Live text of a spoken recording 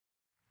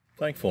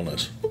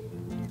Thankfulness.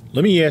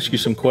 Let me ask you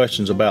some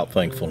questions about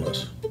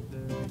thankfulness.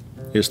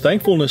 Is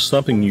thankfulness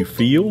something you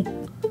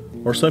feel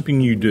or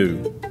something you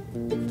do?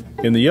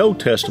 In the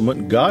Old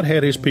Testament, God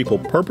had His people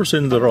purpose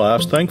into their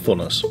lives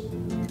thankfulness,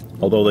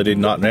 although they did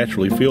not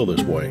naturally feel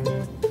this way.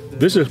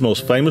 This is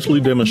most famously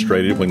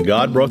demonstrated when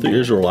God brought the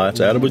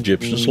Israelites out of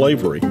Egyptian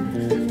slavery,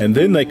 and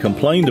then they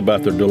complained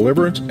about their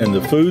deliverance and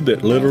the food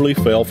that literally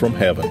fell from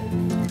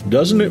heaven.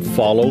 Doesn't it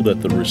follow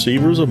that the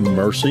receivers of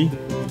mercy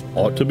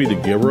ought to be the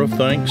giver of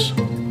thanks?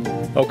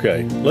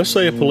 Okay, let's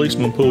say a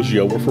policeman pulls you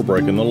over for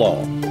breaking the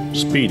law,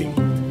 speeding.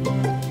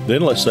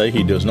 Then let's say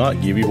he does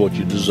not give you what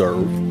you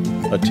deserve,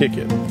 a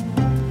ticket.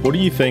 What do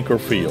you think or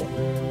feel?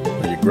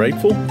 Are you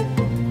grateful?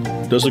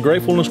 Does the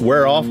gratefulness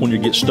wear off when you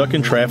get stuck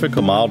in traffic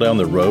a mile down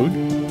the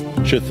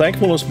road? Should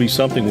thankfulness be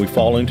something we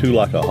fall into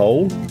like a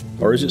hole,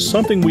 or is it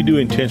something we do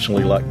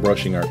intentionally like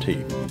brushing our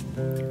teeth?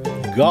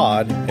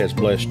 God has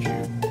blessed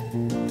you.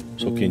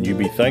 So can you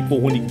be thankful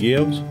when He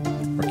gives,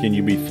 or can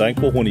you be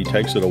thankful when He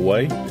takes it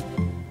away?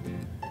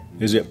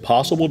 Is it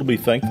possible to be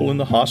thankful in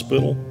the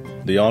hospital,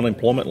 the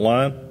unemployment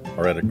line,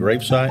 or at a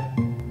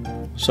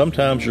gravesite?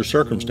 Sometimes your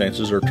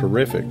circumstances are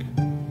terrific,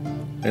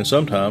 and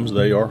sometimes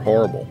they are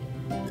horrible.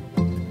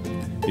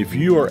 If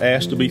you are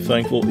asked to be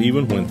thankful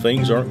even when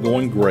things aren't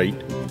going great,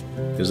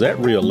 is that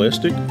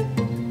realistic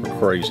or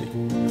crazy?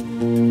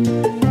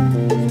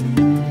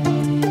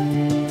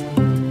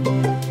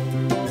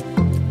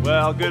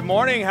 Well, good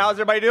morning. How's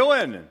everybody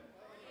doing?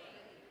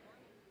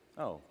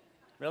 Oh,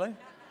 really?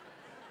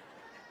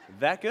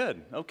 That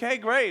good. Okay,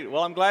 great.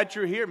 Well, I'm glad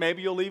you're here.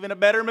 Maybe you'll leave in a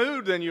better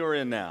mood than you're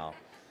in now.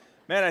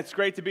 Man, it's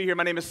great to be here.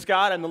 My name is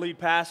Scott. I'm the lead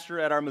pastor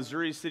at our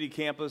Missouri City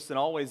campus, and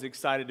always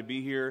excited to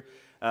be here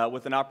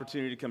with an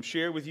opportunity to come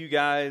share with you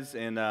guys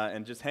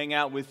and just hang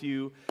out with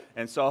you.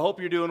 And so I hope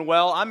you're doing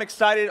well. I'm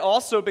excited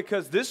also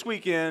because this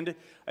weekend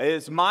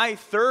is my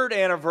 3rd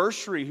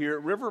anniversary here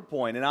at River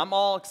Point, and I'm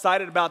all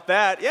excited about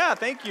that. Yeah,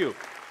 thank you.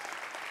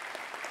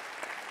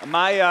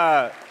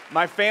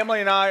 My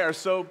family and I are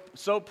so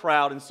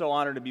proud and so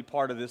honored to be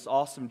part of this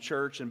awesome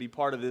church and be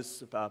part of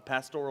this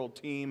pastoral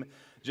team.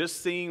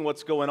 Just seeing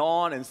what's going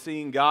on and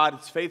seeing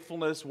God's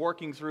faithfulness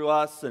working through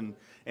us and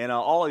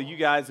all of you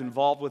guys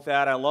involved with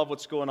that. I love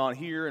what's going on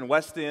here in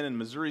West End and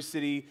Missouri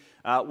City.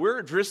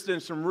 We're just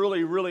in some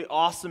really, really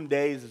awesome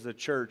days as a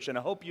church, and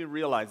I hope you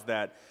realize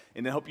that.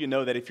 And I hope you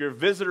know that if you're a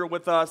visitor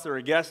with us or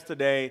a guest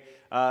today,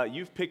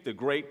 you've picked a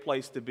great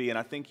place to be, and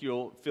I think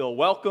you'll feel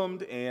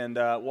welcomed and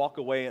walk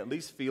away at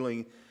least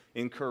feeling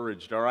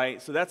encouraged, all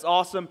right? So that's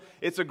awesome.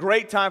 It's a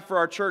great time for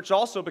our church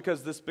also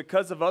because this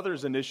Because of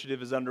Others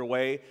initiative is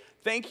underway.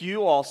 Thank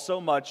you all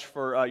so much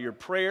for your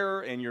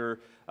prayer and your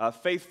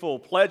faithful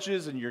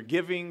pledges and your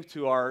giving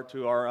to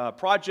our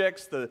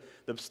projects, the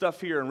stuff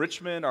here in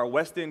Richmond, our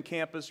West End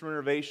campus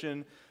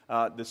renovation,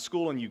 the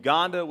school in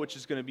Uganda, which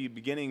is going to be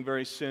beginning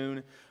very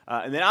soon.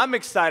 And then I'm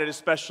excited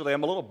especially,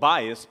 I'm a little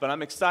biased, but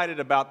I'm excited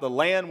about the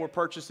land we're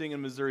purchasing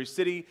in Missouri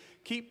City.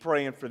 Keep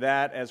praying for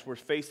that as we're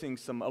facing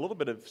a little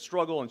bit of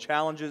struggle and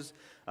challenges,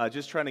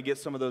 just trying to get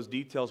some of those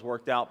details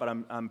worked out. But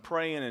I'm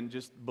praying and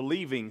just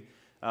believing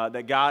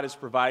that God is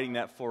providing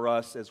that for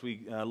us as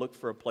we look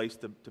for a place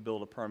to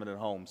build a permanent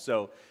home.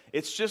 So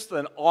it's just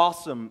an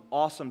awesome,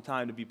 awesome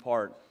time to be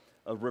part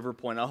of River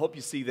Point. I hope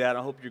you see that.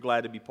 I hope you're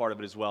glad to be part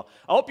of it as well.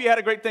 I hope you had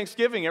a great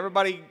Thanksgiving.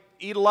 Everybody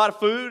eat a lot of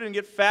food and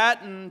get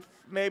fat and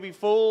maybe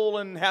full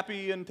and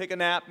happy and take a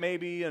nap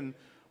maybe and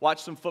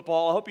watch some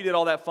football. I hope you did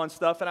all that fun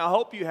stuff, and I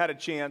hope you had a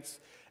chance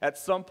at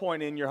some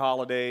point in your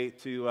holiday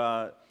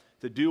to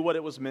do what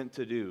it was meant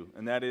to do,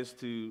 and that is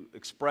to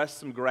express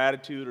some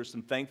gratitude or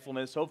some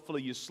thankfulness.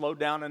 Hopefully you slowed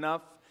down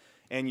enough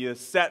and you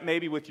sat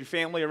maybe with your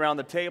family around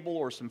the table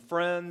or some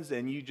friends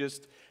and you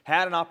just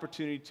had an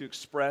opportunity to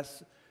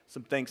express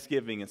some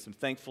thanksgiving and some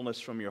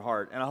thankfulness from your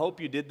heart. And I hope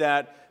you did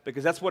that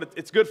because that's what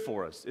it's good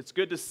for us. It's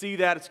good to see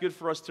that. It's good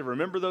for us to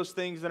remember those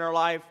things in our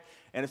life,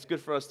 and it's good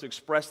for us to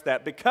express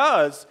that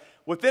because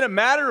within a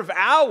matter of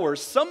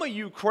hours, some of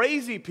you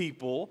crazy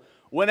people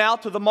went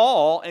out to the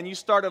mall and you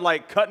started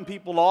like cutting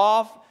people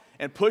off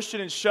and pushing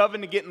and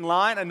shoving to get in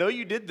line. I know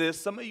you did this.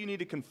 Some of you need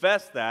to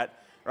confess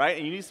that, right?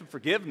 And you need some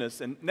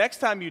forgiveness. And next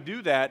time you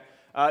do that,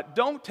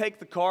 don't take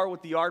the car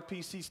with the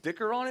RPC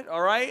sticker on it,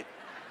 all right?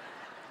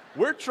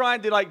 We're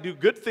trying to do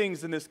good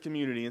things in this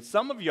community. And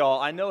some of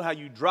y'all, I know how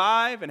you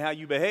drive and how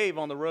you behave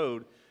on the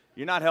road.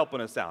 You're not helping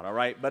us out, all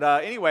right? But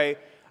anyway,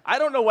 I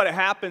don't know what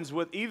happens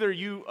with either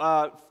you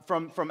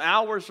from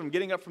hours from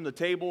getting up from the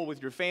table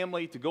with your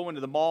family to go into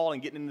the mall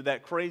and getting into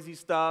that crazy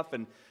stuff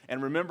and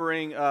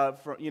remembering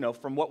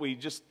from what we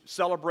just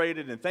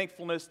celebrated and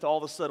thankfulness to all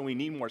of a sudden we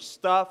need more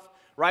stuff,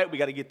 right? We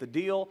got to get the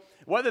deal.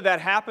 Whether that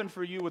happened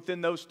for you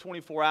within those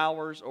 24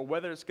 hours or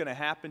whether it's going to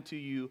happen to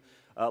you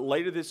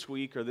later this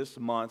week or this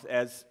month,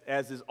 as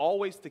is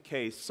always the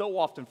case so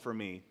often for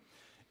me,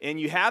 and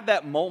you have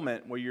that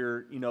moment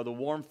where the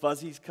warm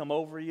fuzzies come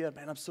over you.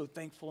 Man, I'm so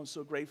thankful and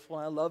so grateful,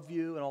 and I love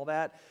you and all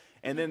that.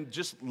 And then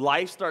just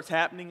life starts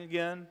happening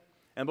again.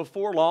 And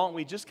before long,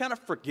 we just kind of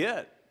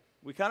forget.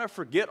 We kind of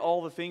forget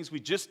all the things we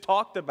just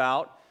talked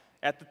about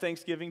at the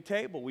Thanksgiving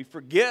table. We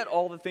forget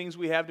all the things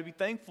we have to be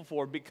thankful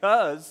for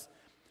because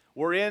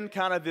we're in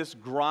kind of this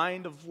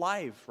grind of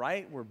life,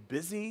 right? We're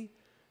busy.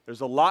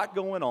 There's a lot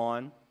going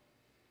on.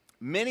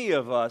 Many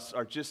of us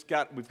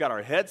we've got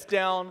our heads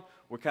down.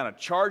 We're kind of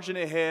charging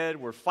ahead.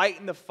 We're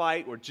fighting the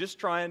fight. We're just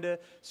trying to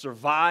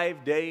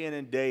survive day in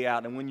and day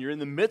out. And when you're in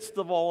the midst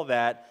of all of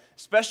that,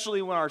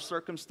 especially when our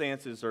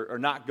circumstances are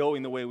not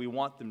going the way we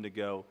want them to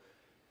go,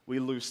 we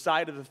lose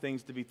sight of the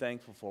things to be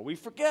thankful for. We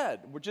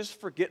forget. We're just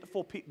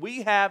forgetful people.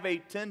 We have a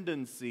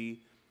tendency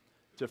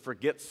to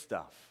forget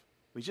stuff.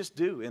 We just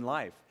do in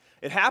life.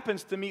 It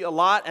happens to me a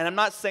lot, and I'm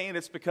not saying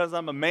it's because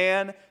I'm a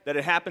man that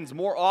it happens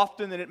more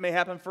often than it may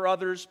happen for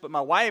others, but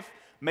my wife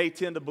may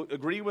tend to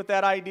agree with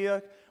that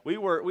idea. We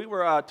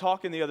were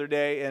talking the other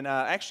day, and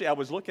actually I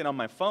was looking on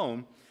my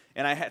phone,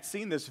 and I had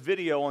seen this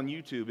video on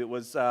YouTube. It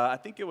was, I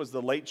think it was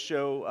The Late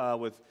Show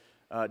with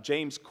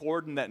James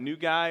Corden, that new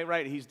guy,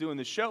 right? He's doing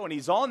the show, and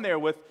he's on there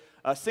with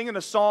singing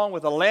a song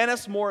with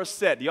Alanis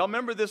Morissette. Do y'all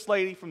remember this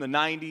lady from the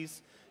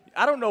 90s?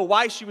 I don't know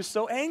why she was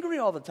so angry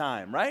all the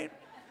time, right?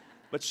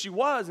 But she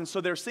was, and so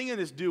they're singing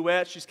this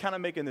duet. She's kind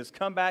of making this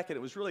comeback, and it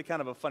was really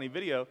kind of a funny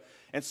video.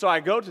 And so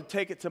I go to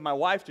take it to my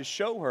wife to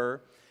show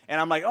her,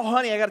 and I'm like, oh,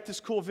 honey, I got this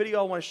cool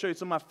video I want to show you.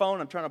 It's on my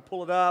phone. I'm trying to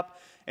pull it up.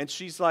 And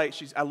she's like,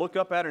 I look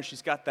up at her, and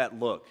she's got that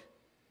look.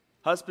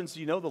 Husbands, do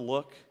you know the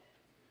look?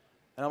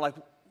 And I'm like,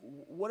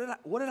 what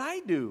did I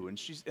do?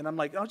 And I'm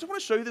like, I just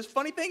want to show you this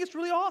funny thing. It's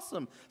really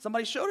awesome.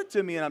 Somebody showed it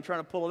to me, and I'm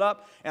trying to pull it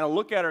up. And I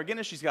look at her again,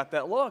 and she's got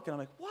that look. And I'm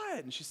like,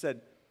 what? And she said,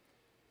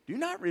 do you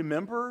not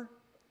remember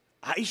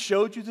I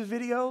showed you the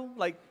video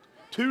like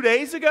 2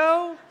 days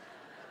ago?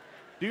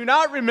 Do you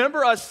not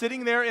remember us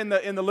sitting there in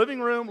the living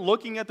room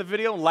looking at the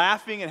video,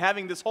 laughing and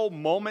having this whole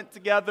moment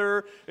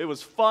together? It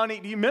was funny.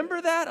 Do you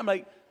remember that? I'm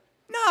like,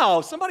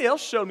 no, somebody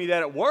else showed me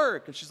that at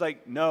work. And she's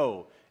like,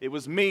 no, it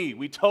was me.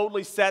 We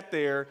totally sat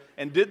there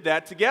and did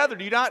that together.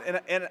 Do you not?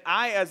 And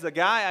I, as a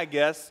guy, I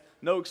guess,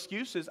 no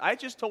excuses, I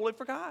just totally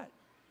forgot.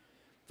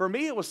 For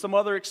me, it was some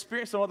other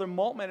experience, some other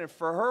moment, and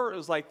for her, it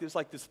was like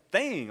this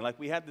thing, like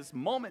we had this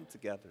moment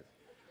together.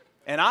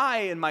 And I,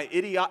 in my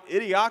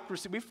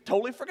idiocracy, we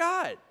totally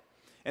forgot.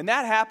 And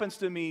that happens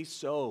to me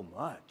so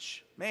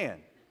much. Man,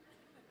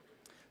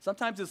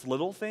 sometimes it's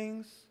little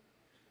things,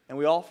 and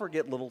we all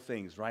forget little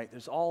things, right?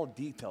 There's all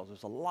details.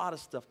 There's a lot of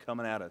stuff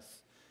coming at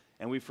us,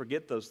 and we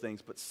forget those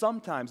things. But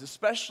sometimes,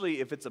 especially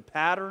if it's a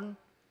pattern,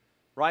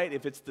 right?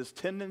 If it's this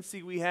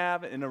tendency we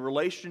have in a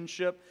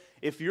relationship,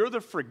 if you're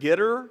the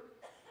forgetter,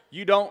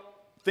 you don't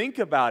think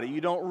about it.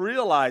 You don't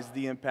realize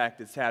the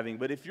impact it's having.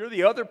 But if you're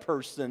the other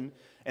person,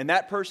 and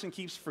that person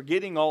keeps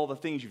forgetting all the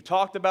things you've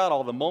talked about,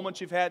 all the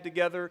moments you've had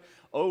together,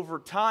 over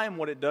time,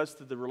 what it does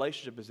to the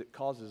relationship is it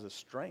causes a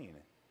strain.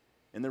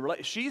 And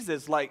she's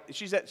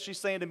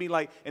saying to me,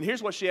 like, and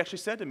here's what she actually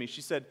said to me.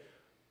 She said,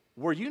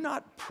 were you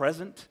not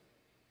present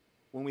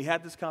when we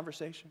had this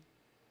conversation?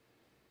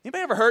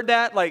 Anybody ever heard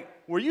that? Like,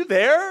 were you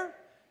there?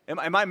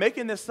 Am I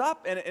making this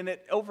up? And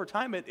over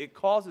time, it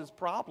causes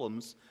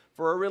problems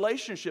for a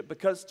relationship,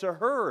 because to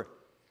her,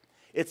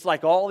 it's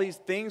like all these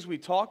things we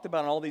talked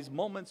about and all these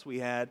moments we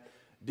had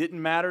didn't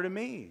matter to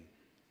me.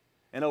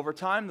 And over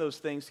time, those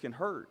things can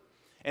hurt.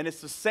 And it's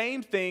the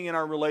same thing in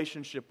our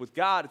relationship with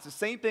God. It's the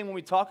same thing when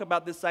we talk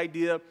about this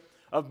idea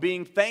of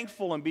being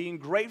thankful and being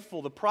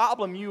grateful. The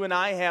problem you and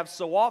I have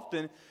so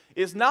often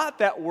is not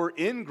that we're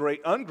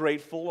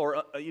ungrateful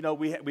or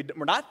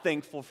we're not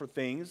thankful for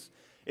things.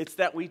 It's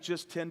that we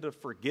just tend to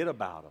forget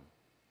about them.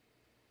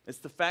 It's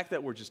the fact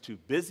that we're just too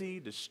busy,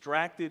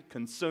 distracted,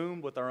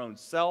 consumed with our own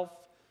self,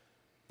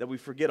 that we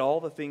forget all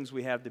the things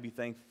we have to be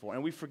thankful for.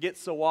 And we forget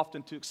so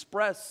often to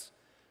express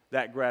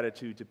that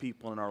gratitude to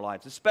people in our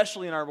lives,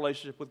 especially in our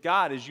relationship with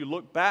God. As you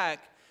look back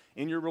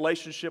in your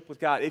relationship with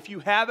God, if you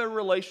have a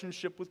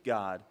relationship with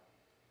God,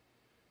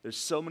 there's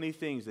so many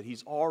things that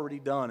He's already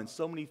done and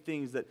so many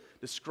things that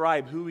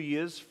describe who He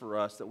is for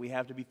us that we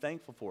have to be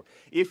thankful for.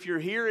 If you're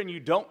here and you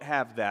don't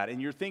have that and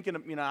you're thinking,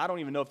 I don't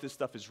even know if this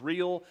stuff is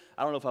real,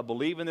 I don't know if I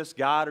believe in this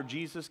God or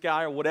Jesus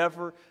guy or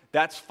whatever,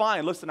 that's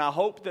fine. Listen, I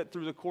hope that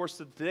through the course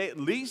of today, at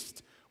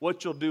least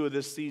what you'll do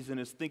this season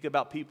is think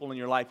about people in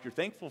your life you're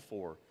thankful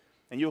for.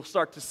 And you'll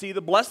start to see the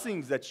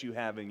blessings that you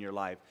have in your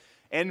life.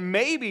 And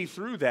maybe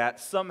through that,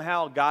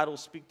 somehow God will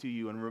speak to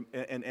you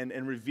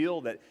and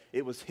reveal that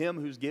it was Him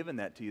who's given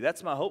that to you.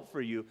 That's my hope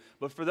for you.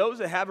 But for those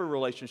that have a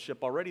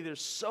relationship already,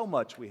 there's so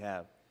much we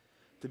have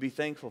to be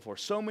thankful for.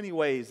 So many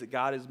ways that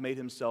God has made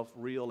Himself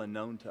real and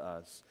known to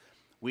us.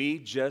 We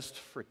just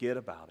forget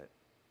about it.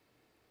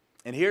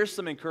 And here's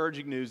some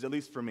encouraging news, at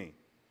least for me.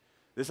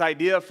 This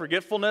idea of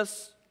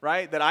forgetfulness,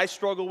 right, that I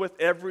struggle with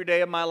every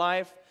day of my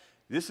life,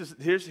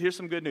 here's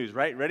some good news,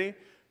 right? Ready?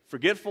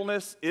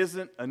 Forgetfulness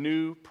isn't a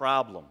new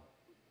problem.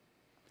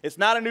 It's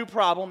not a new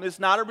problem. It's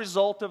not a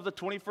result of the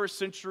 21st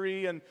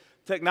century and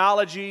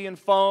technology and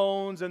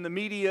phones and the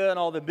media and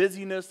all the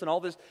busyness and all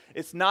this.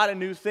 It's not a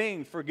new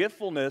thing.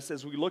 Forgetfulness,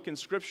 as we look in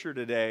Scripture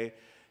today,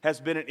 has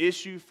been an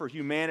issue for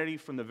humanity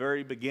from the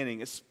very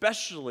beginning,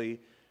 especially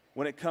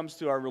when it comes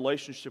to our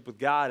relationship with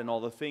God and all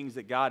the things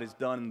that God has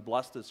done and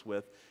blessed us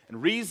with,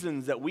 and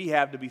reasons that we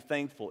have to be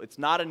thankful. It's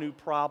not a new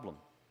problem.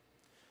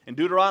 In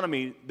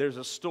Deuteronomy, there's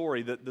a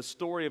story, the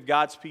story of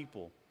God's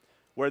people,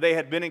 where they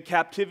had been in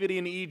captivity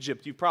in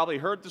Egypt. You've probably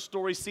heard the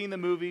story, seen the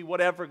movie,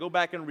 whatever. Go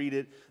back and read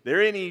it.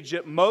 They're in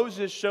Egypt.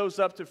 Moses shows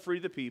up to free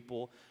the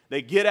people.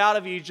 They get out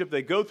of Egypt.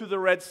 They go through the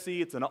Red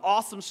Sea. It's an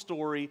awesome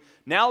story.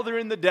 Now they're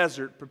in the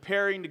desert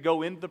preparing to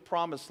go into the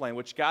Promised Land,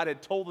 which God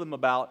had told them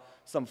about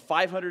some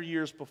 500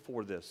 years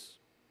before this.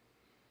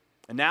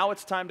 And now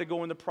it's time to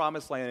go in the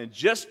Promised Land. And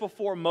just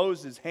before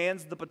Moses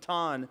hands the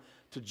baton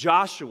to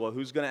Joshua,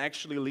 who's going to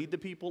actually lead the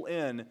people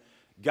in,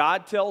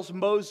 God tells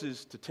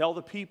Moses to tell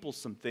the people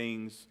some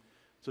things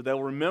so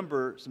they'll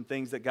remember some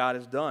things that God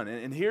has done.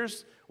 And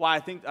here's why I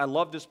think I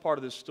love this part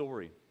of this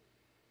story.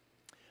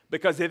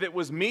 Because if it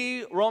was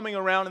me roaming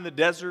around in the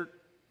desert,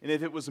 and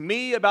if it was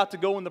me about to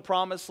go in the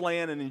Promised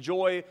Land and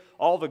enjoy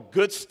all the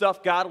good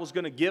stuff God was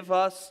going to give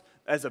us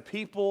as a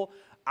people,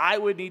 I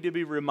would need to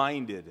be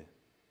reminded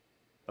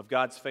of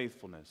God's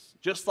faithfulness.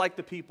 Just like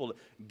the people.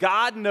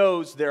 God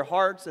knows their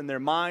hearts and their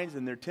minds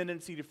and their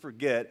tendency to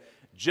forget,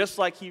 just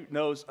like He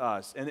knows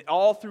us. And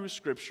all through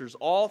Scriptures,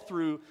 all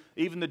through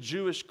even the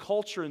Jewish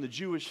culture and the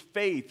Jewish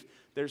faith,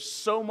 there's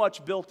so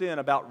much built in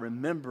about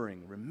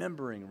remembering.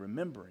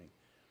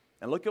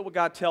 And look at what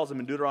God tells them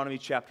in Deuteronomy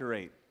chapter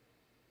 8.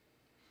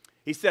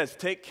 He says,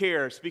 take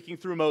care, speaking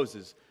through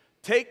Moses,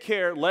 take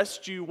care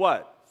lest you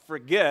what?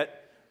 Forget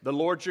the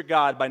Lord your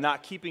God by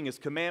not keeping His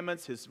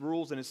commandments, His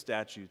rules, and His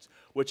statutes,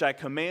 which I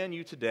command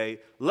you today,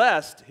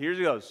 lest, here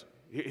it goes,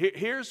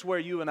 here's where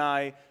you and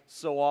I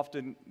so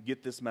often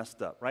get this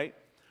messed up, right?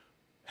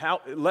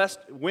 Lest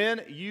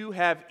when you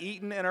have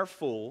eaten and are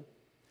full,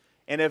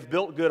 and have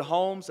built good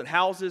homes and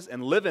houses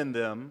and live in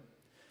them,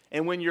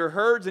 and when your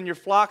herds and your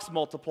flocks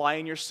multiply,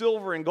 and your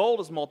silver and gold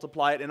is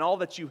multiplied, and all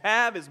that you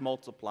have is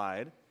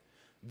multiplied,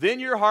 then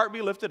your heart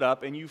be lifted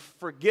up, and you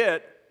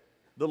forget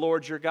the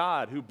Lord your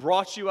God, who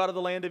brought you out of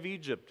the land of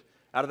Egypt,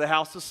 out of the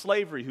house of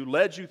slavery, who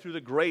led you through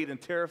the great and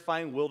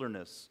terrifying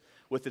wilderness,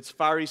 with its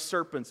fiery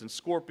serpents and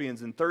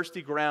scorpions and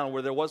thirsty ground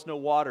where there was no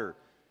water,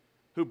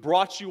 who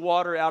brought you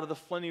water out of the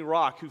flinty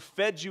rock, who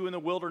fed you in the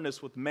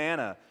wilderness with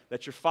manna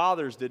that your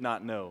fathers did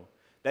not know,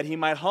 that He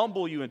might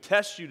humble you and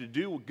test you to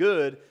do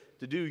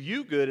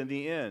you good in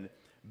the end.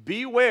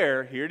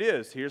 Beware, here it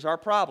is, here's our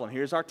problem,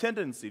 here's our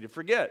tendency to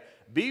forget.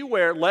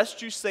 Beware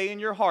lest you say in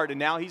your heart, and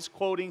now he's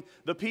quoting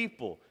the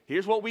people.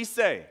 Here's what we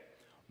say: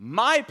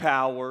 my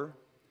power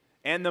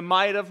and the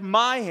might of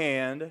my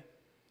hand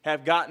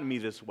have gotten me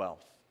this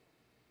wealth.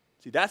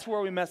 See, that's where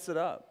we mess it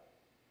up.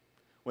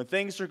 When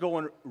things are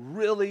going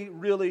really,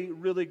 really,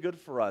 really good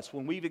for us,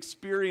 when we've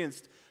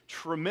experienced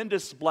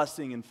tremendous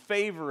blessing and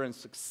favor and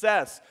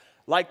success,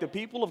 like the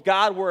people of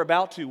God were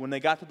about to when they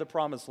got to the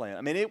Promised Land.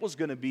 I mean, it was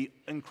going to be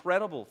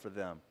incredible for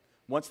them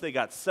once they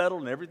got settled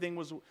and everything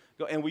was...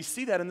 And we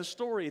see that in the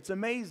story. It's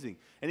amazing.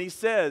 And He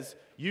says,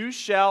 you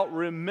shall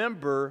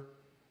remember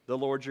the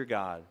Lord your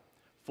God,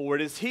 for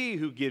it is He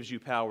who gives you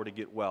power to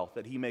get wealth,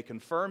 that He may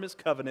confirm His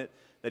covenant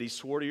that He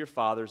swore to your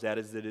fathers,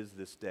 as it is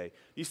this day.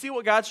 You see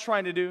what God's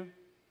trying to do?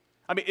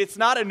 I mean, it's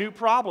not a new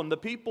problem. The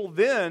people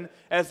then,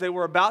 as they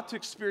were about to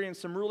experience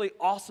some really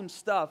awesome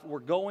stuff, were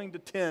going to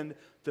tend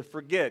to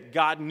forget.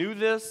 God knew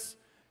this.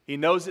 He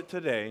knows it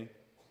today.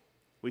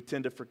 We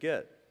tend to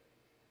forget.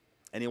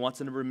 And He wants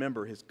them to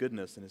remember His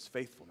goodness and His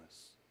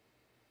faithfulness.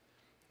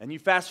 And you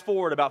fast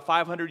forward about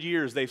 500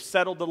 years. They've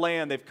settled the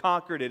land. They've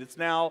conquered it. It's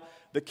now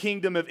the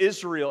kingdom of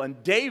Israel.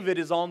 And David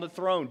is on the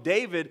throne.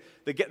 David,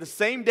 the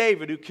same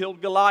David who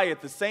killed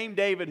Goliath, the same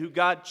David who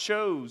God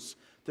chose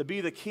to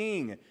be the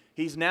king,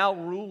 he's now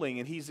ruling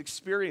and he's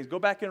experienced. Go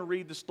back and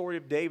read the story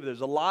of David.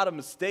 There's a lot of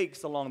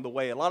mistakes along the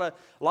way, a lot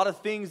of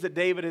things that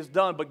David has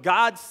done. But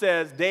God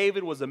says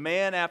David was a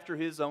man after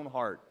His own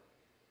heart.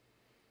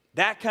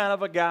 That kind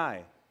of a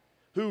guy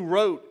who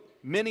wrote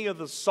many of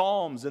the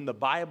Psalms in the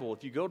Bible.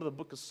 If you go to the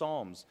book of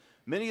Psalms,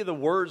 many of the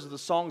words of the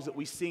songs that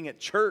we sing at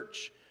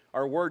church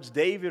are words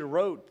David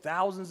wrote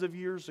thousands of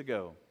years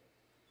ago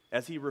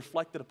as he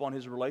reflected upon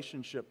his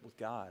relationship with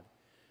God.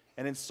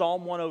 And in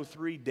Psalm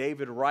 103,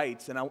 David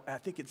writes, and I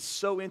think it's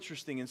so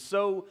interesting and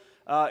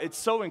it's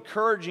so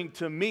encouraging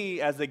to me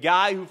as a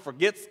guy who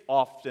forgets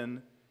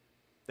often,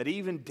 that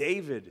even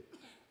David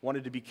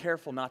wanted to be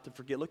careful not to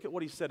forget. Look at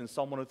what he said in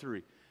Psalm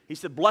 103. He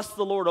said, bless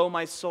the Lord, O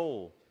my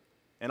soul,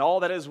 and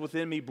all that is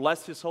within me,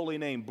 bless His holy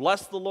name.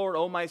 Bless the Lord,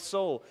 O my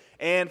soul,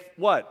 and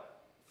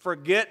what?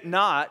 Forget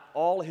not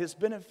all His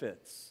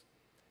benefits.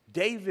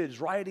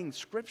 David's writing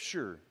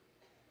Scripture.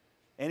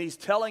 And he's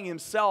telling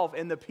himself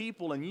and the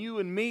people and you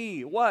and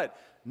me, what?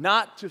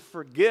 Not to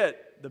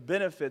forget the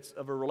benefits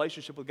of a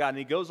relationship with God. And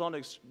he goes on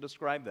to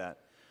describe that.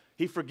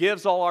 He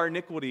forgives all our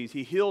iniquities.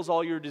 He heals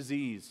all your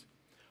disease.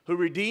 Who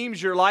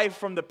redeems your life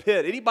from the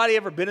pit. Anybody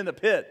ever been in the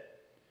pit?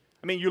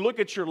 I mean, you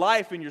look at your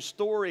life and your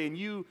story and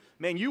you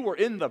were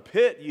in the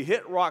pit. You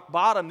hit rock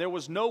bottom. There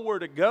was nowhere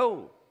to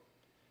go.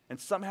 And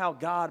somehow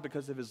God,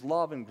 because of His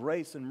love and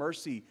grace and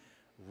mercy,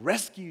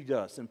 rescued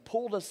us and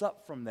pulled us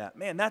up from that.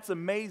 Man, that's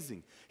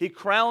amazing. He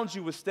crowns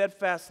you with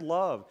steadfast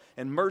love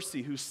and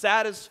mercy, who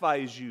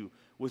satisfies you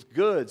with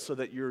good so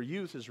that your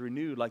youth is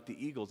renewed like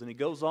the eagles. And he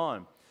goes on,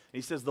 and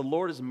he says, the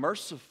Lord is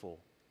merciful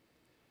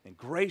and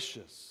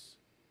gracious,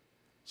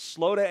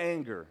 slow to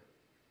anger,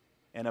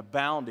 and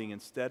abounding in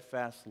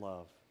steadfast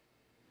love.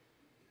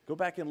 Go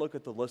back and look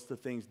at the list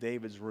of things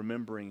David's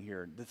remembering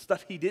here. The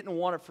stuff he didn't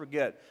want to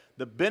forget.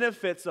 The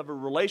benefits of a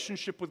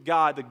relationship with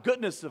God, the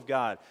goodness of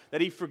God, that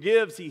he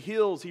forgives, he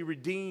heals, he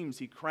redeems,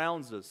 he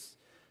crowns us,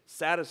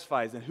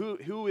 satisfies. And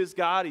who is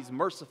God? He's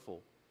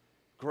merciful,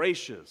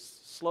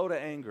 gracious, slow to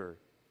anger,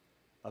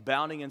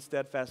 abounding in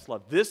steadfast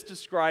love. This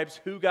describes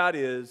who God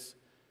is.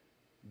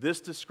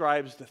 This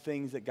describes the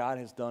things that God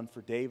has done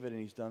for David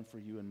and he's done for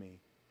you and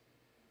me.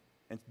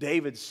 And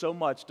David so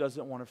much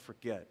doesn't want to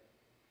forget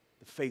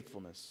the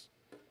faithfulness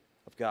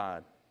of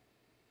God.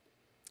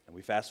 And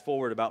we fast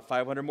forward about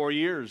 500 more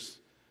years.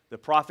 The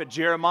prophet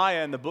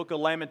Jeremiah in the book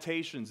of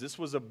Lamentations. This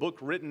was a book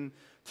written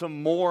to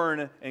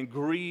mourn and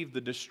grieve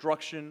the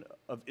destruction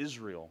of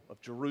Israel,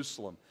 of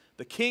Jerusalem.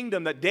 The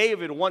kingdom that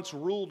David once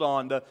ruled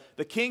on,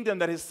 the kingdom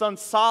that his son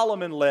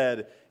Solomon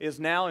led,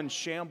 is now in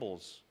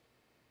shambles.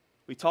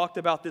 We talked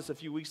about this a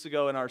few weeks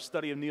ago in our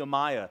study of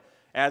Nehemiah.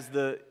 As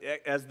the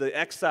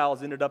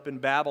exiles ended up in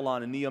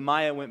Babylon and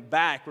Nehemiah went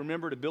back,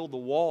 remember, to build the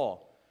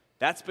wall.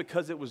 That's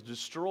because it was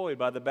destroyed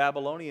by the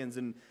Babylonians.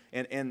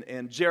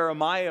 And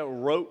Jeremiah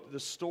wrote the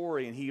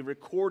story and he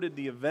recorded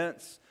the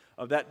events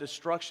of that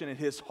destruction. And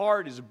his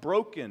heart is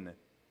broken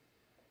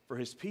for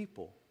his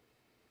people.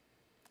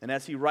 And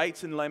as he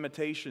writes in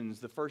Lamentations,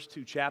 the first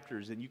 2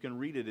 chapters, and you can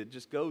read it, it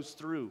just goes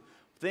through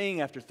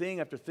thing after thing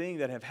after thing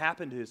that have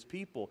happened to his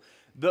people.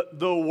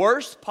 The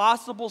worst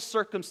possible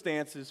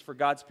circumstances for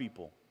God's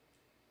people.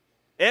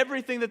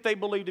 Everything that they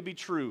believed to be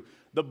true.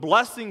 The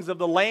blessings of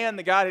the land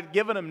that God had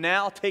given them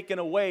now taken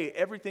away.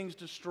 Everything's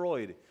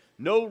destroyed.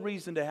 No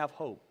reason to have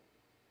hope.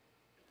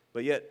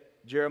 But yet,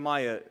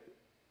 Jeremiah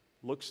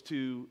looks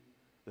to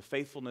the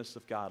faithfulness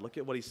of God. Look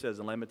at what he says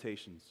in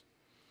Lamentations.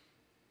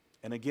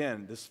 And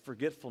again, this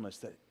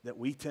forgetfulness that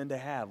we tend to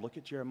have. Look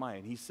at Jeremiah.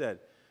 And he said,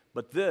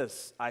 but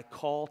this I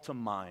call to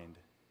mind.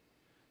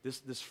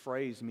 This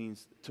phrase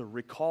means to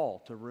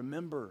recall, to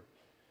remember.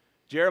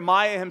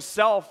 Jeremiah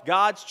himself,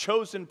 God's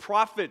chosen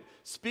prophet,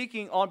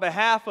 speaking on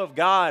behalf of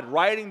God,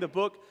 writing the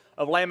book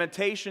of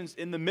Lamentations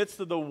in the midst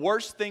of the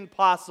worst thing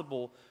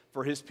possible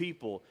for his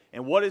people.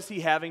 And what is he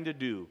having to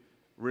do?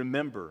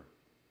 Remember.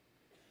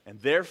 And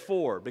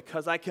therefore,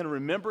 because I can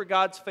remember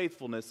God's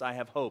faithfulness, I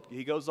have hope.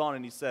 He goes on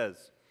and he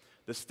says,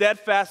 the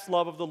steadfast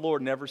love of the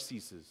Lord never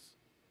ceases.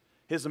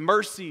 His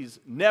mercies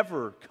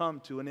never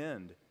come to an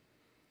end.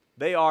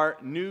 They are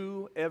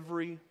new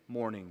every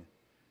morning.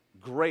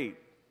 Great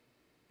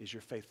is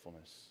your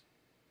faithfulness.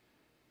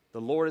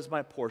 The Lord is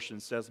my portion,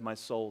 says my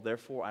soul.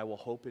 Therefore, I will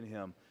hope in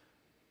him.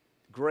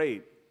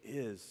 Great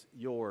is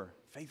your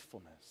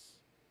faithfulness.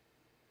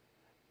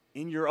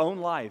 In your own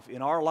life,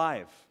 in our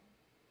life,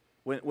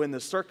 when the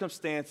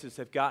circumstances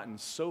have gotten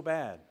so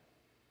bad,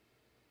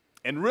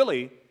 and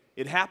really,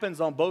 it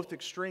happens on both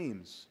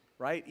extremes.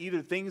 Right?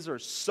 Either things are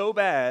so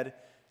bad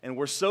and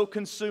we're so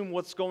consumed with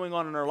what's going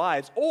on in our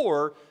lives,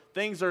 or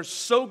things are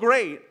so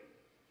great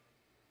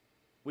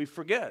we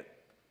forget.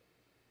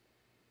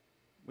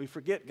 We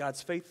forget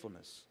God's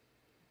faithfulness.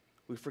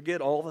 We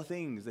forget all the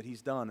things that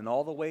he's done and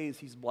all the ways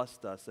he's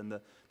blessed us, and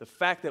the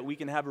fact that we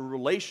can have a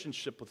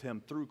relationship with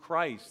him through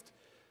Christ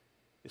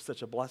is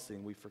such a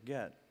blessing. We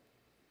forget.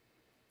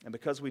 And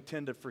because we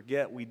tend to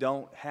forget, we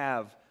don't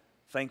have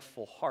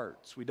thankful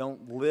hearts. We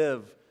don't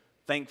live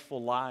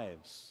thankful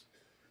lives.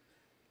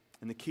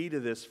 And the key to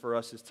this for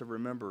us is to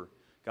remember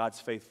God's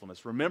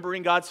faithfulness.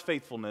 Remembering God's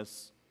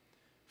faithfulness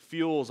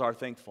fuels our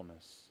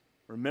thankfulness.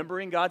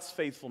 Remembering God's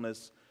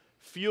faithfulness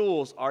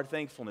fuels our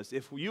thankfulness.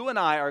 If you and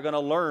I are going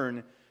to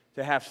learn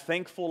to have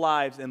thankful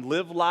lives and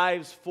live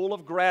lives full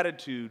of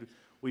gratitude,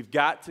 we've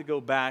got to go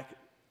back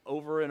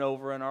over and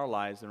over in our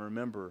lives and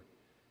remember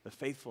the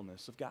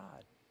faithfulness of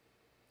God.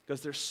 Because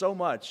there's so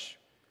much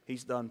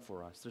he's done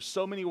for us. There's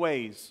so many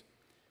ways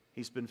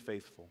he's been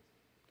faithful.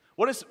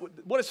 What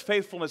does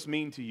faithfulness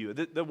mean to you?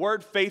 The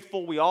word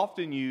faithful we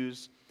often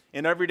use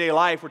in everyday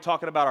life. We're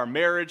talking about our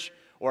marriage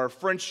or our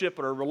friendship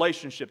or our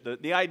relationship.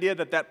 The idea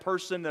that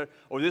person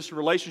or this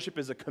relationship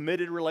is a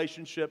committed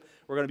relationship.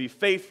 We're going to be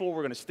faithful.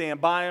 We're going to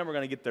stand by them. We're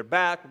going to get their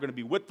back. We're going to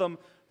be with them.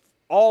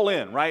 All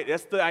in, right?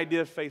 That's the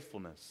idea of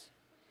faithfulness.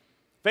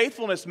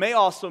 Faithfulness may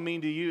also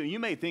mean to you, you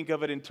may think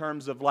of it in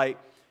terms of like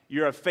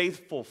you're a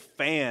faithful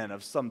fan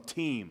of some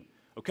team.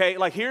 Okay?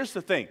 Like here's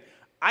the thing.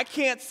 I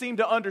can't seem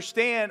to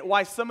understand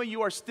why some of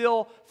you are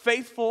still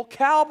faithful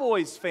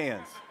Cowboys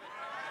fans.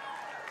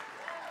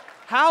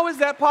 How is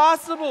that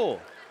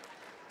possible?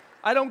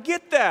 I don't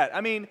get that.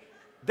 I mean,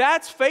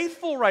 that's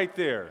faithful right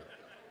there.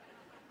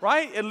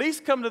 Right? At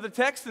least come to the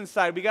Texans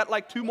side. We got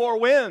like 2 more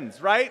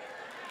wins, right?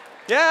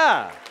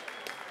 Yeah.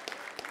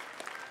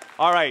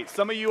 All right.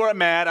 Some of you are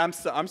mad.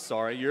 I'm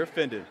sorry. You're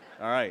offended.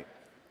 All right.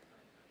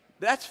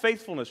 That's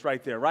faithfulness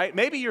right there, right?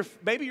 Maybe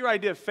your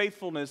idea of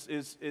faithfulness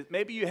is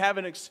maybe you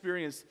haven't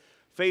experienced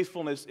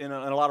faithfulness in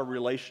a lot of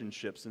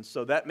relationships, and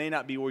so that may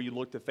not be where you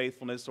look to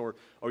faithfulness or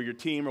your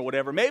team or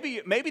whatever.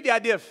 Maybe the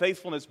idea of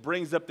faithfulness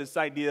brings up this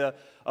idea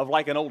of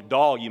like an old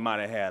dog you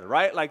might have had,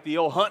 right? Like the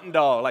old hunting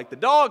dog. Like the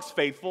dog's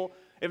faithful.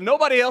 If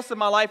nobody else in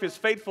my life is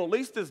faithful, at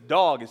least this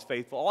dog is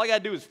faithful. All I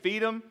got to do is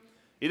feed him.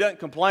 He doesn't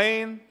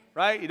complain,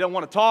 right? He doesn't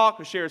want to talk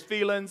or share his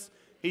feelings.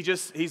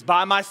 He's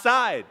by my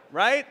side,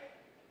 right?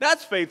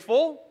 That's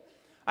faithful.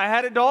 I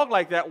had a dog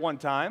like that one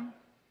time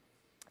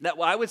that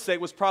I would say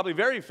was probably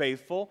very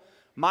faithful.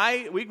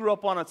 We grew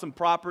up on some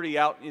property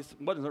out, it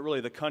wasn't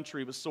really the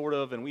country, but sort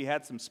of, and we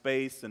had some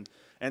space,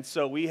 and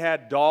so we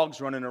had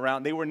dogs running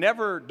around. They were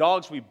never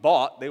dogs we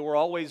bought. They were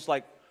always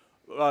like,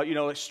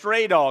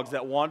 stray dogs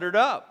that wandered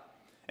up.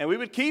 And we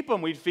would keep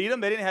them. We'd feed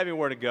them. They didn't have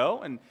anywhere to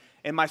go.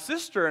 And my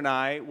sister and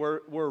I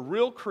were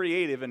real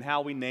creative in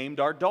how we named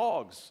our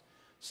dogs.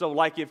 So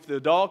like if the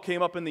dog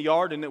came up in the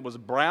yard and it was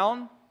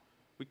brown,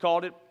 we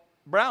called it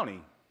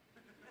Brownie.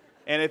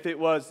 And if it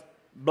was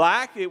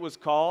black, it was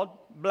called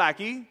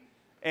Blackie.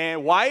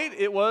 And white,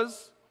 it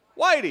was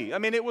Whitey. I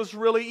mean, it was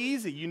really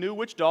easy. You knew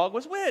which dog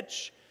was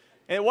which.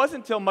 And it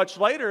wasn't until much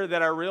later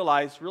that I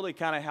realized really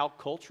kind of how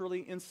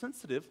culturally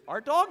insensitive our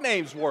dog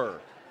names were.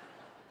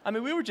 I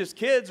mean, we were just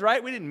kids,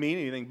 right? We didn't mean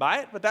anything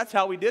by it, but that's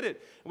how we did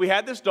it. We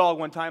had this dog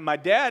one time. My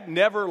dad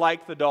never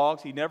liked the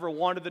dogs. He never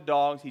wanted the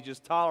dogs. He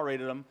just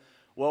tolerated them.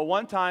 Well,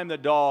 one time the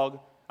dog,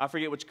 I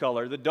forget which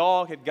color, the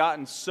dog had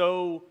gotten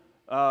so,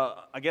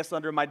 I guess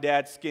under my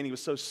dad's skin, he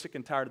was so sick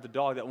and tired of the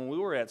dog that when we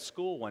were at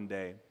school one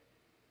day,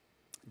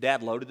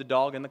 Dad loaded the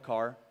dog in the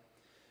car,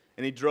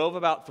 and he drove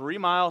about 3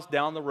 miles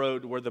down the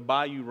road where the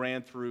bayou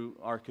ran through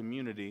our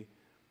community,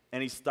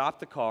 and he stopped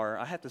the car.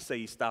 I have to say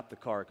he stopped the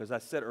car because I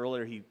said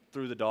earlier he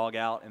threw the dog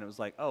out, and it was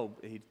like,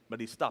 but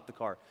he stopped the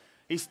car.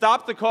 He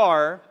stopped the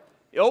car,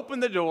 he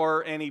opened the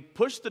door, and he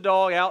pushed the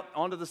dog out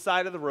onto the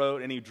side of the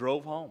road, and he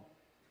drove home.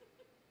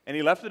 And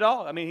he left the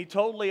dog. I mean, he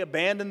totally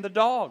abandoned the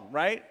dog,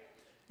 right?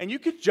 And you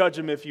could judge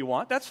him if you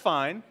want. That's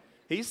fine.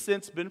 He's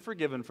since been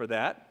forgiven for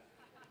that.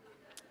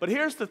 But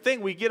here's the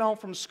thing. We get home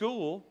from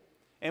school,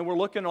 and we're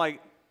looking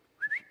like,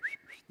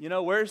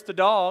 where's the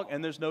dog?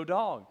 And there's no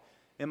dog.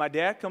 And my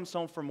dad comes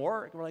home from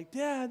work. We're like,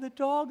 Dad, the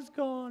dog's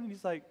gone. And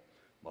he's like,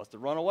 must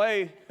have run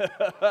away.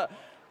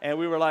 And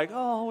we were like,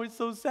 oh, it's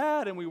so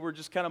sad. And we were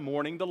just kind of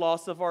mourning the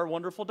loss of our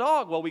wonderful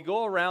dog. Well, we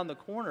go around the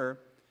corner,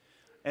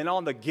 and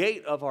on the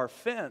gate of our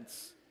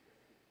fence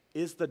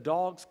is the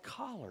dog's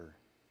collar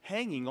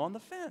hanging on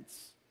the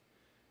fence.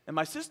 And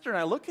my sister and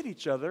I look at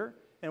each other,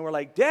 and we're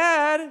like,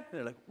 Dad. And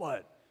they're like,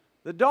 what?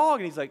 The dog.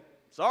 And he's like,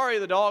 sorry,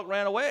 the dog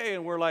ran away.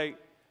 And we're like,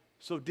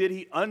 so did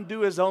he undo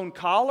his own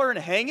collar and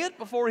hang it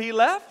before he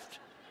left?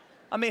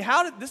 I mean,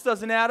 this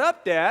doesn't add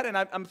up, Dad. And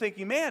I'm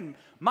thinking, man,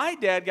 my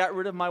dad got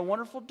rid of my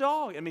wonderful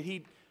dog. I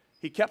mean,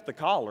 he kept the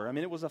collar. I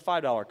mean, it was a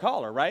 $5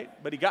 collar, right?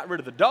 But he got rid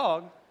of the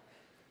dog.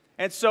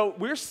 And so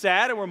we're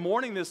sad and we're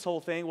mourning this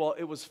whole thing. Well,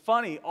 it was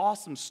funny,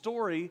 awesome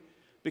story,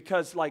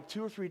 because like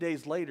 2 or 3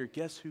 days later,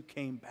 guess who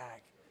came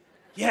back?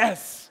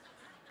 Yes!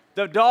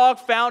 The dog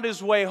found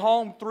his way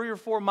home 3 or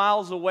 4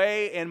 miles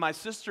away, and my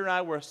sister and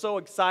I were so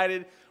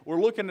excited.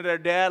 We're looking at our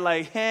dad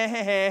like,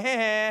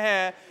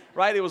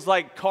 right? It was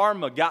like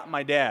karma got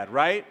my dad,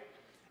 right?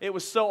 It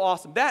was so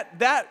awesome.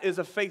 That is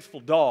a faithful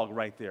dog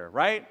right there,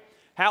 right?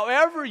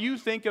 However you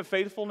think of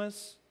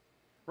faithfulness,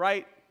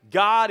 right?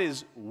 God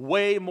is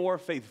way more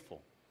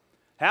faithful.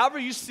 However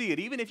you see it,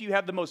 even if you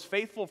have the most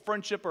faithful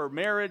friendship or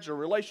marriage or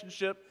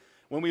relationship,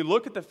 when we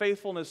look at the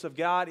faithfulness of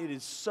God, it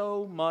is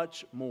so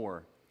much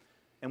more.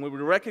 And when we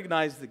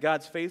recognize that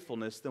God's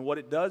faithfulness, then what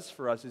it does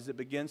for us is it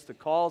begins to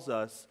cause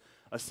us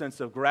a sense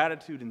of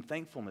gratitude and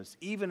thankfulness,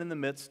 even in the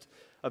midst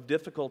of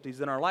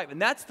difficulties in our life.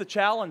 And that's the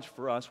challenge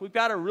for us. We've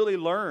got to really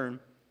learn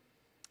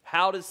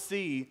how to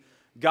see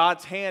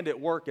God's hand at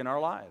work in our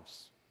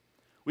lives.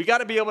 We got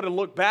to be able to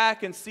look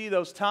back and see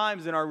those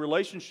times in our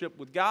relationship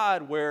with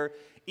God where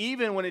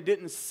even when it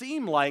didn't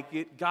seem like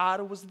it,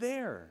 God was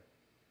there.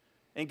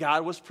 And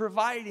God was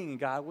providing, and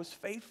God was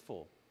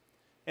faithful.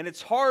 And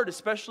it's hard,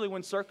 especially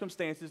when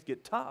circumstances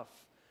get tough,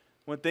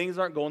 when things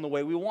aren't going the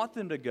way we want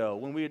them to go,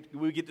 when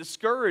we get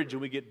discouraged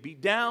and we get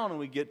beat down and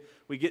we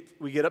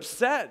get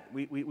upset.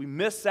 We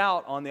miss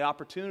out on the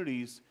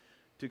opportunities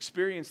to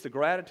experience the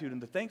gratitude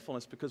and the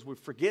thankfulness because we're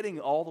forgetting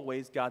all the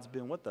ways God's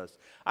been with us.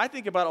 I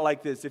think about it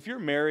like this. If you're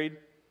married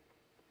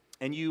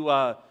and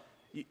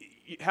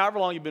however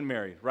long you've been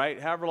married,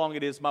 right? However long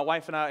it is. My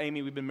wife and I,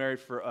 Amy, we've been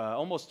married for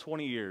almost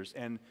 20 years.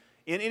 And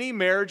in any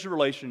marriage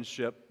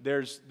relationship,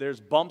 there's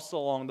bumps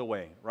along the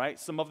way, right?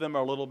 Some of them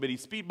are little bitty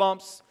speed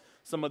bumps.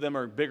 Some of them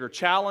are bigger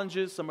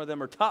challenges. Some of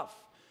them are tough.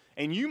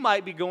 And you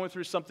might be going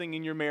through something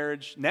in your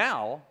marriage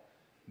now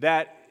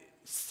that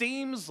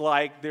seems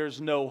like there's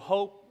no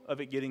hope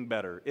of it getting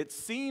better. It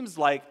seems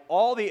like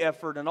all the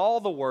effort and all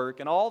the work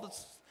and all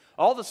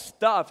the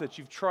stuff that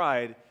you've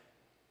tried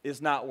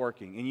is not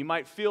working. And you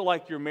might feel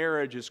like your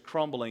marriage is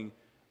crumbling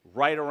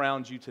right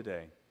around you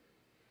today.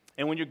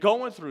 And when you're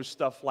going through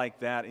stuff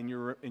like that in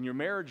your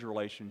marriage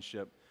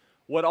relationship,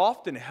 what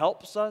often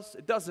helps us,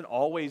 it doesn't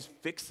always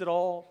fix it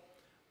all,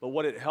 but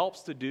what it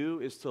helps to do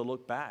is to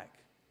look back,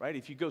 right?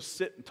 If you go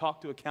sit and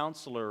talk to a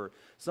counselor or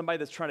somebody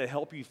that's trying to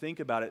help you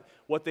think about it,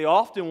 what they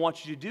often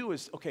want you to do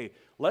is, okay,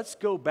 let's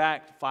go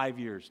back 5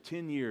 years,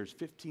 10 years,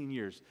 15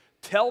 years.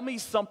 Tell me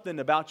something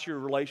about your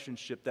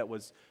relationship that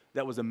was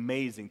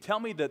amazing.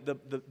 Tell me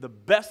the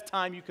best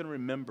time you can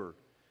remember.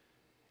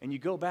 And you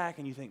go back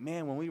and you think,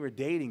 man, when we were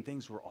dating,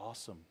 things were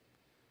awesome.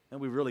 And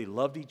we really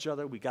loved each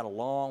other. We got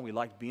along. We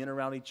liked being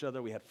around each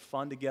other. We had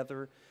fun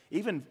together.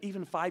 Even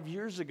 5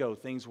 years ago,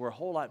 things were a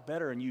whole lot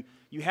better. And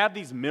you have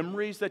these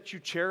memories that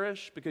you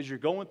cherish because you're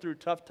going through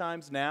tough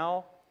times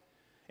now.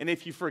 And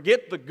if you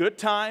forget the good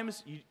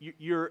times,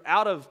 you're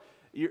out of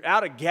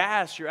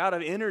gas. You're out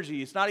of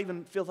energy. It's not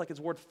even feels like it's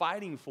worth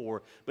fighting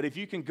for. But if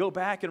you can go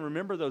back and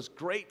remember those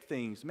great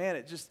things, man,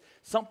 it just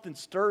something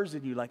stirs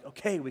in you like,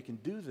 okay, we can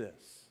do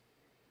this.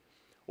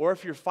 Or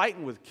if you're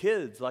fighting with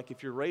kids, like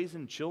if you're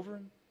raising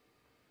children,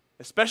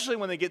 especially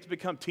when they get to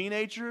become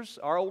teenagers.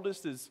 Our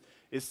oldest is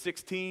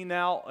 16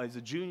 now. He's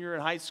a junior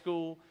in high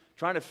school,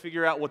 trying to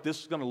figure out what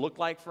this is going to look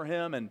like for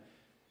him. And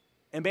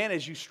man,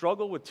 as you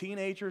struggle with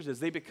teenagers, as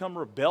they become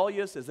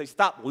rebellious, as they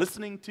stop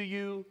listening to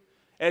you,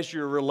 as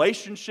your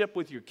relationship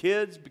with your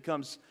kids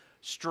becomes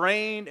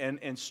strained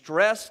and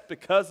stressed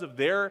because of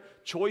their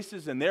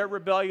choices and their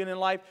rebellion in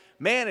life,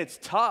 man, it's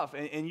tough.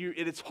 And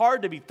it's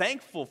hard to be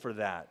thankful for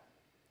that.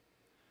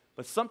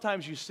 But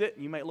sometimes you sit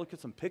and you might look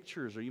at some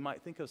pictures or you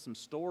might think of some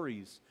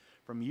stories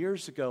from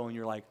years ago and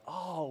you're like,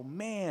 oh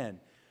man,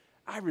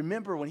 I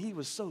remember when he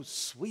was so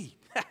sweet.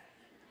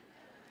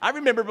 I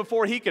remember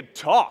before he could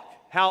talk,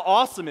 how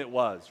awesome it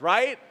was,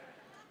 right?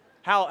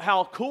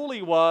 How cool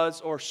he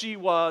was or she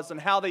was and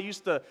how they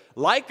used to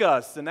like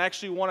us and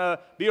actually want to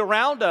be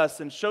around us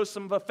and show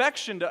some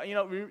affection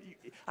to,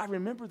 I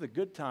remember the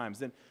good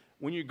times. And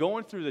when you're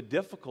going through the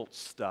difficult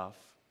stuff,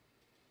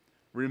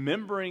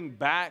 remembering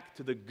back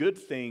to the good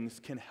things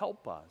can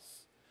help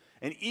us.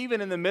 And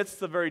even in the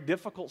midst of very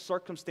difficult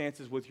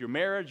circumstances with your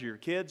marriage, your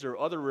kids, or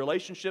other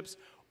relationships,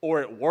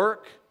 or at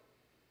work,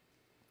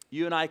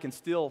 you and I can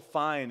still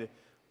find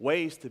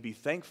ways to be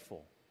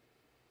thankful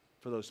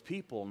for those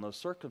people and those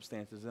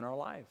circumstances in our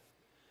life.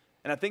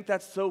 And I think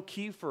that's so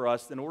key for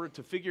us in order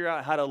to figure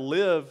out how to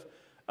live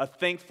a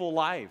thankful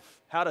life,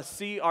 how to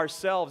see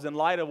ourselves in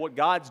light of what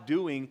God's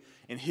doing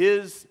in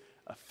His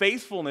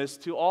faithfulness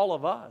to all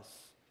of us.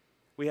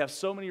 We have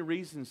so many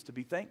reasons to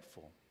be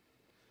thankful.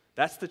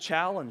 That's the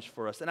challenge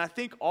for us. And I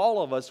think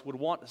all of us would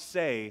want to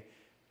say,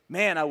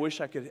 man, I wish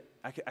I could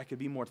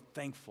be more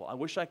thankful. I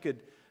wish I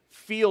could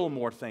feel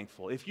more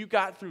thankful. If you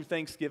got through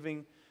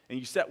Thanksgiving and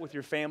you sat with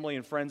your family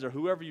and friends or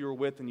whoever you were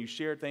with and you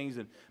shared things,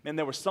 and man,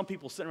 there were some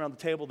people sitting around the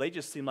table, they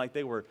just seemed like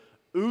they were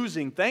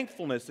oozing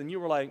thankfulness, and you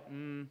were like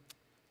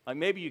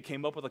maybe you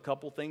came up with a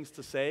couple things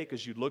to say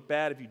because you'd look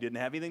bad if you didn't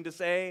have anything to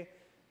say.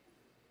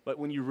 But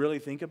when you really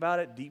think about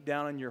it, deep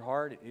down in your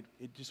heart,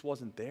 it just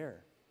wasn't there.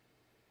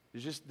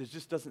 There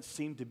just doesn't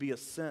seem to be a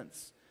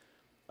sense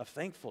of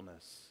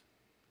thankfulness.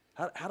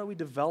 How do we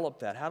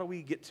develop that? How do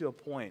we get to a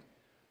point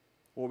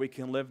where we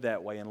can live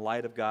that way in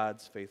light of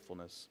God's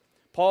faithfulness?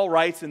 Paul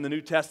writes in the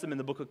New Testament, in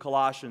the book of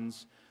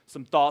Colossians,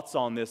 some thoughts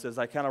on this as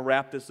I kind of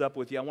wrap this up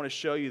with you. I want to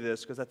show you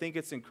this because I think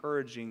it's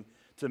encouraging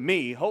to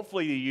me,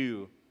 hopefully to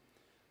you,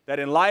 that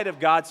in light of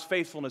God's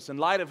faithfulness, in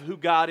light of who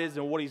God is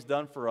and what He's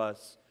done for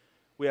us,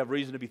 we have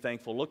reason to be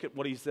thankful. Look at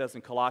what he says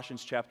in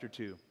Colossians chapter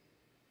 2.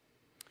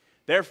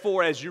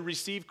 Therefore, as you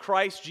receive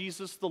Christ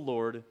Jesus the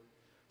Lord,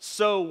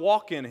 so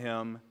walk in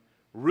Him,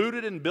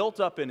 rooted and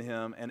built up in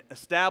Him, and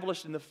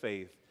established in the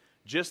faith,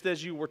 just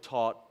as you were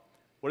taught.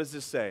 What does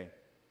this say?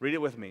 Read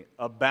it with me.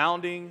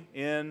 Abounding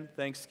in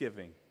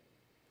thanksgiving.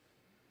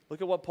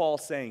 Look at what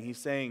Paul's saying. He's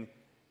saying,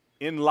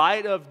 in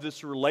light of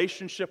this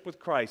relationship with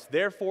Christ,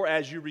 therefore,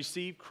 as you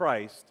receive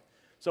Christ,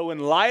 so in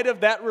light of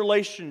that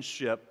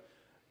relationship,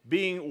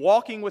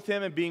 walking with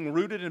Him and being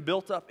rooted and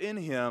built up in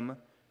Him,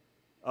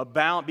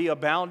 be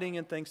abounding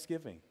in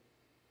thanksgiving.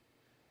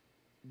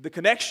 The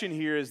connection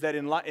here is that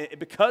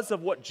because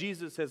of what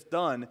Jesus has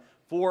done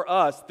for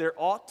us, there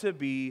ought to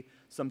be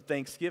some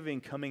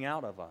thanksgiving coming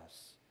out of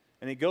us.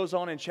 And he goes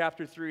on in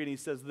chapter 3 and he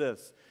says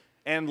this,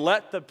 and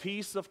let the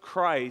peace of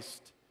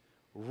Christ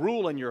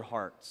rule in your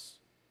hearts,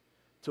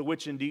 to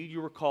which indeed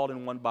you were called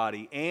in one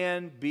body,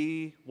 and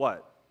be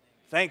what?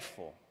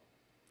 Thankful.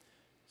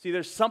 See,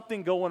 there's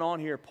something going on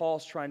here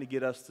Paul's trying to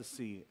get us to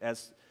see.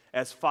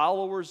 As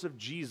followers of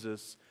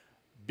Jesus,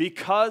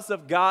 because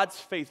of God's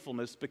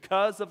faithfulness,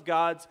 because of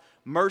God's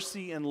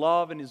mercy and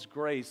love and His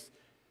grace,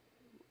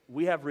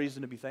 we have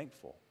reason to be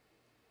thankful.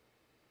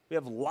 We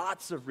have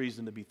lots of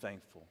reason to be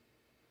thankful.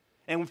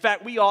 And in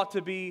fact, we ought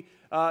to be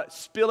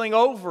spilling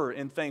over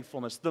in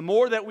thankfulness. The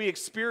more that we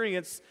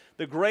experience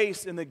the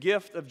grace and the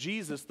gift of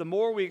Jesus, the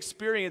more we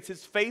experience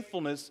His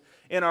faithfulness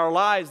in our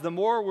lives, the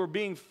more we're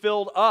being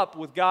filled up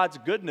with God's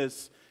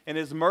goodness and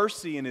His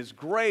mercy and His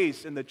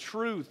grace and the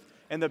truth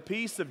and the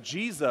peace of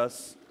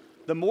Jesus,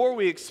 the more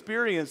we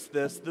experience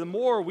this, the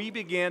more we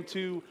begin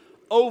to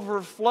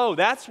overflow.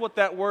 That's what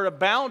that word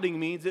abounding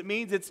means. It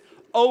means it's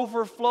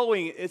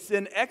overflowing. It's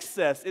in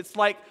excess. It's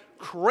like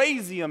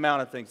crazy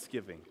amount of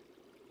thanksgiving.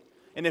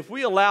 And if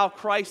we allow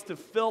Christ to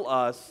fill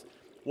us,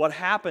 what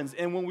happens,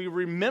 and when we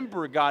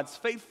remember God's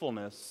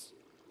faithfulness,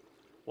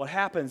 what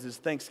happens is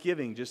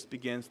thanksgiving just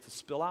begins to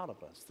spill out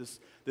of us.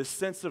 This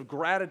sense of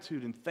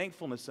gratitude and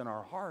thankfulness in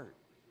our heart.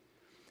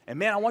 And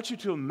man, I want you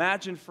to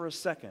imagine for a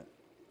second,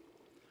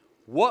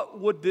 what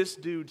would this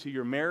do to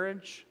your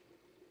marriage,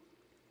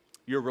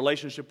 your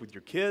relationship with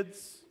your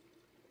kids,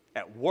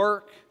 at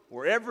work,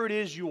 wherever it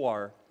is you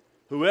are,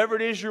 whoever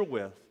it is you're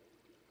with?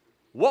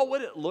 What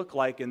would it look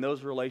like in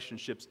those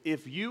relationships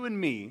if you and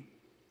me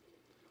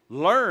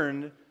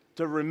learned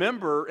to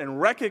remember and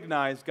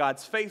recognize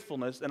God's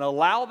faithfulness and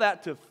allow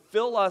that to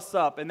fill us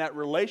up in that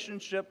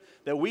relationship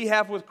that we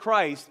have with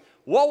Christ?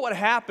 What would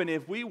happen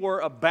if we were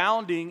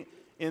abounding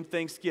in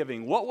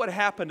thanksgiving? What would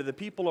happen to the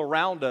people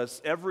around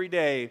us every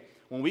day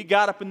when we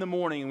got up in the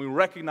morning and we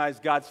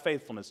recognized God's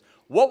faithfulness?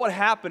 What would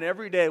happen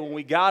every day when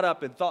we got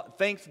up and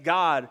thanked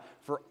God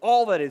for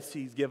all that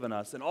He's given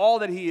us and all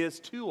that He is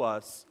to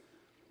us?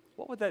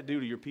 What would that do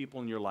to your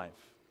people in your life?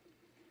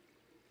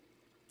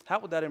 How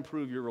would that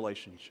improve your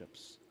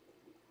relationships?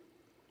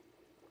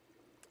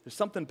 There's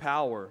something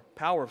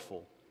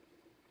powerful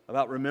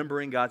about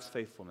remembering God's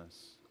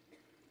faithfulness.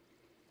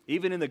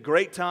 Even in the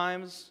great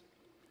times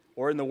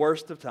or in the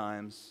worst of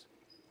times,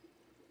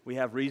 we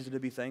have reason to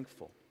be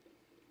thankful.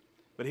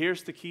 But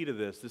here's the key to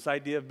this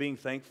idea of being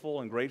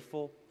thankful and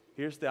grateful.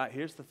 Here's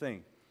the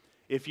thing.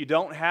 If you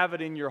don't have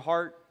it in your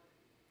heart,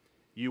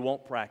 you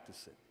won't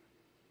practice it.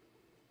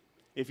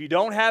 If you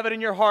don't have it in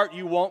your heart,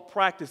 you won't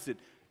practice it.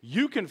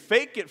 You can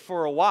fake it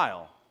for a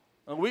while.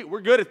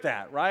 We're good at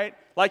that, right?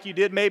 Like you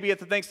did maybe at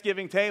the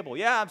Thanksgiving table.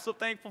 Yeah, I'm so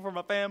thankful for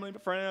my family, my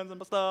friends, and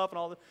my stuff and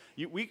all that.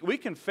 We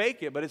can fake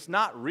it, but it's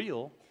not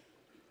real.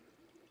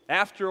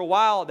 After a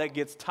while, that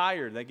gets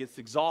tired. That gets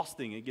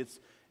exhausting.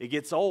 It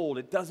gets old.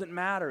 It doesn't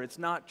matter. It's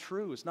not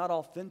true. It's not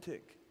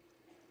authentic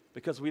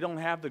because we don't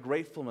have the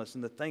gratefulness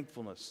and the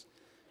thankfulness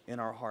in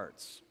our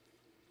hearts.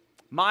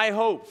 My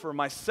hope for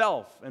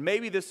myself, and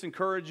maybe this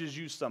encourages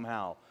you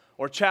somehow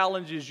or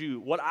challenges you,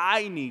 what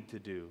I need to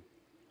do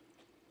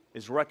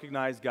is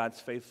recognize God's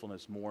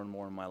faithfulness more and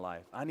more in my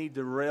life. I need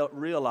to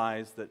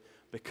realize that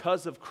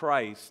because of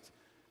Christ,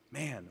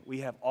 man, we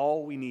have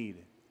all we need.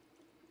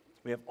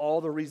 We have all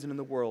the reason in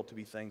the world to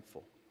be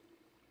thankful.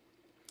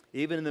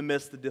 Even in the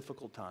midst of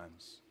difficult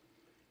times,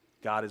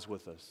 God is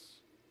with us.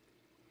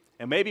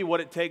 And maybe what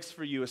it takes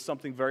for you is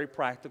something very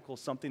practical,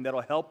 something that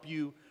will help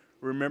you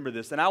remember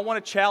this. And I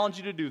want to challenge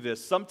you to do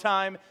this.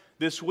 Sometime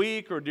this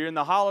week or during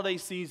the holiday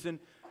season,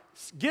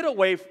 get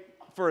away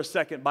for a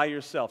second by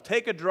yourself.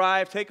 Take a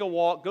drive, take a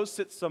walk, go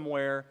sit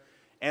somewhere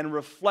and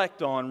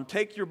reflect on,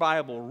 take your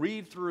Bible,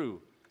 read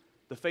through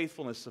the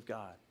faithfulness of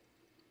God.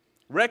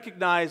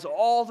 Recognize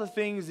all the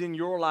things in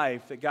your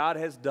life that God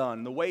has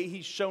done, the way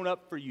He's shown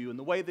up for you and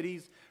the way that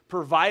He's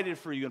provided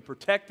for you and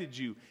protected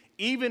you,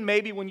 even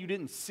maybe when you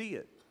didn't see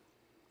it.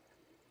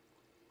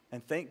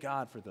 And thank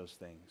God for those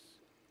things.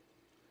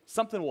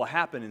 Something will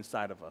happen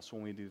inside of us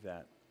when we do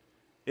that.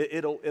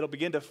 It'll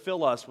begin to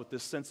fill us with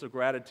this sense of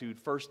gratitude,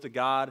 first to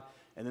God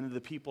and then to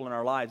the people in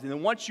our lives. And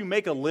then once you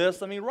make a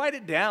list, write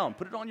it down.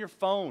 Put it on your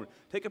phone.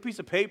 Take a piece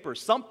of paper,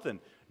 something.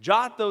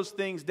 Jot those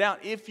things down.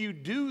 If you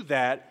do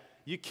that,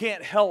 you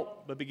can't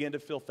help but begin to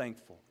feel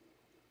thankful.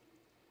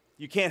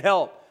 You can't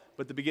help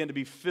but to begin to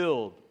be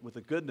filled with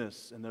the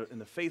goodness and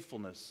the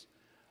faithfulness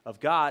of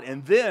God.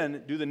 And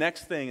then do the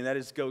next thing, and that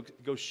is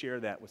go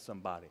share that with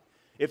somebody.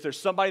 If there's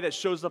somebody that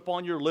shows up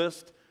on your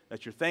list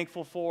that you're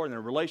thankful for in a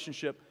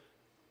relationship,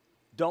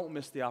 don't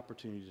miss the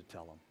opportunity to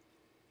tell them.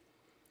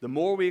 The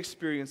more we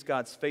experience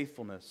God's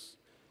faithfulness,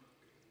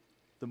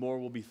 the more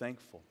we'll be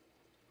thankful.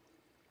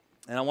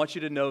 And I want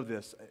you to know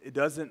this. It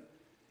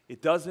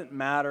doesn't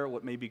matter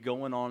what may be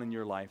going on in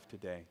your life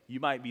today. You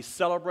might be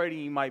celebrating.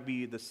 You might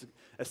be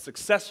as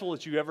successful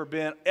as you've ever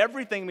been.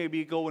 Everything may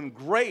be going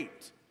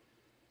great.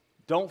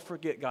 Don't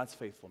forget God's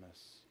faithfulness.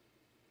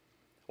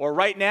 Or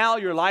right now,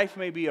 your life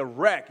may be a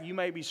wreck. You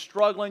may be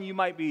struggling. You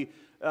might be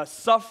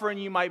suffering.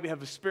 You might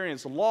have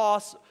experienced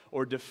loss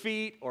or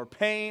defeat or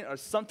pain or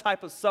some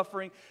type of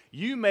suffering.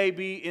 You may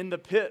be in the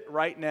pit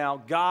right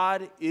now.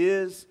 God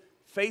is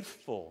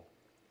faithful.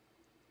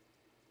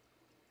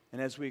 And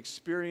as we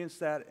experience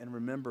that and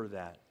remember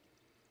that,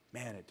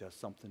 man, it does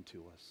something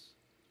to us.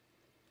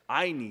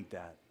 I need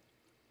that.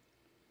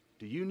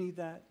 Do you need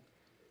that?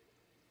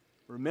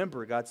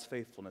 Remember God's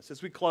faithfulness.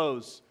 As we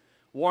close,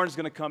 Warren's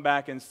going to come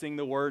back and sing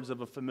the words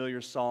of a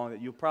familiar song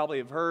that you probably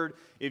have heard.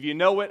 If you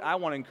know it, I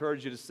want to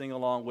encourage you to sing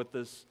along with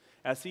us.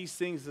 As he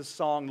sings this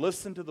song,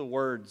 listen to the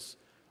words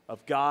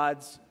of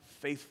God's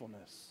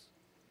faithfulness.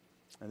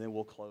 And then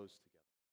we'll close.